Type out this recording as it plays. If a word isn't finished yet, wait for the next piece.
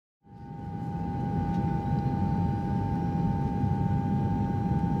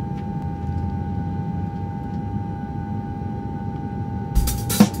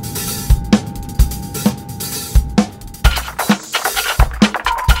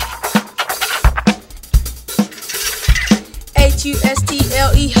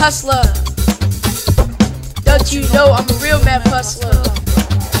H-U-S-T-L-E hustler. Don't you know I'm a real math hustler?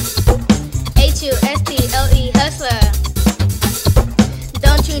 H-U-S-T-L-E hustler.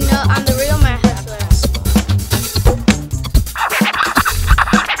 Don't you know I'm the real math hustler?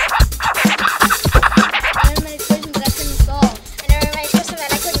 I never made equations that I couldn't solve. I never made equations that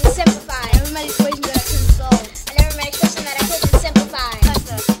I couldn't simplify. I never made equations that I couldn't solve. I never made equations that I couldn't simplify.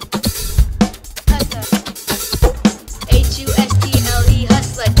 Hustler. Hustler. H-U-S-T-L-E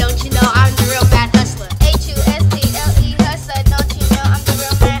hustler. Don't you know I'm the real math hustler? H-U-S-T-L-E hustler. Don't you know I'm the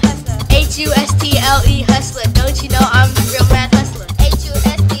real math hustler? H-U-S-T-L-E hustler. Don't you know I'm the real math hustler?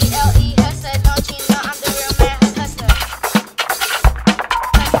 H-U-S-T-L-E hustler. Don't you know I'm the real math hustler?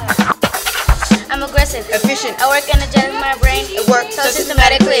 I'm aggressive, Efficient. I work energetic with my brain. It works so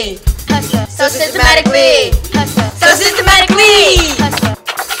systematically. Hustler. So systematically. Hustler. So systematically. Hustler.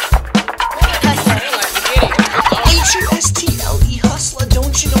 Hustler. H-U-S-T-L-E hustler.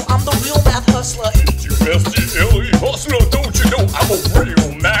 Don't you know I'm the real math hustler? H-U-S-T-L-E hustler, don't you know I'm a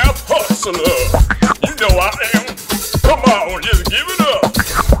real math hustler? You know I am. Come on, just give it up.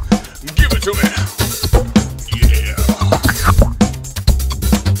 Give it to me. Yeah.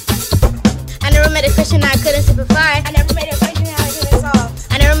 I never made a question I couldn't simplify. I never made a question I couldn't solve.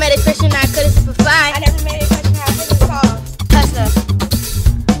 I never made a question I couldn't simplify. I never made a question I couldn't solve. Hustler.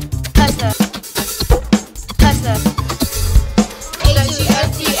 Hustler. Hustler.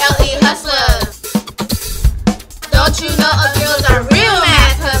 H-U-S-T-L-E hustler. Don't you know us girls are real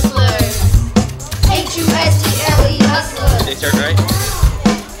math hustlers? H-U-S-T-L-E hustler. They start right?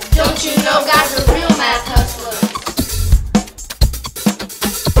 Don't you know guys are real math hustlers?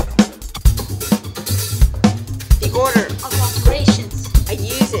 The order Of operations. I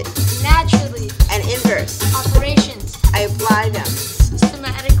use it, Naturally. and inverse Operations. I apply them.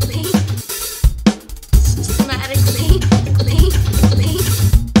 Systematically. Systematically.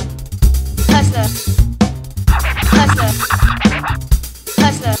 Hustler. Hustler.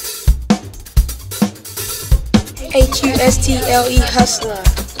 Hustler. H-U-S-T-L-E hustler.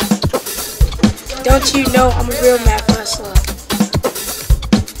 Don't you know I'm a real math hustler?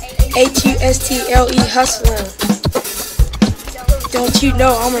 H-U-S-T-L-E hustler. Don't you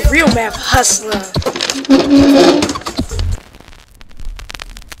know I'm a real math hustler?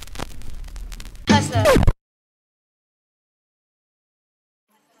 Hustler.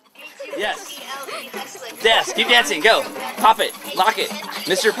 Yes. Yes, keep dancing, go. Pop it, lock it.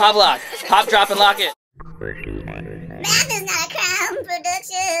 Mr. Pop Lock. Pop, drop, and lock it. Mathisnotacrime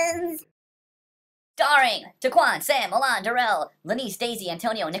Productions. Starring Taquan, Sam, Milan, Darrell, Lanice, Daisy,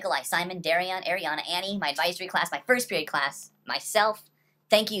 Antonio, Nikolai, Simon, Darian, Ariana, Annie, my advisory class, my first period class, myself.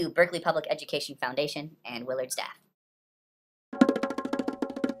 Thank you, Berkeley Public Education Foundation, and Willard staff.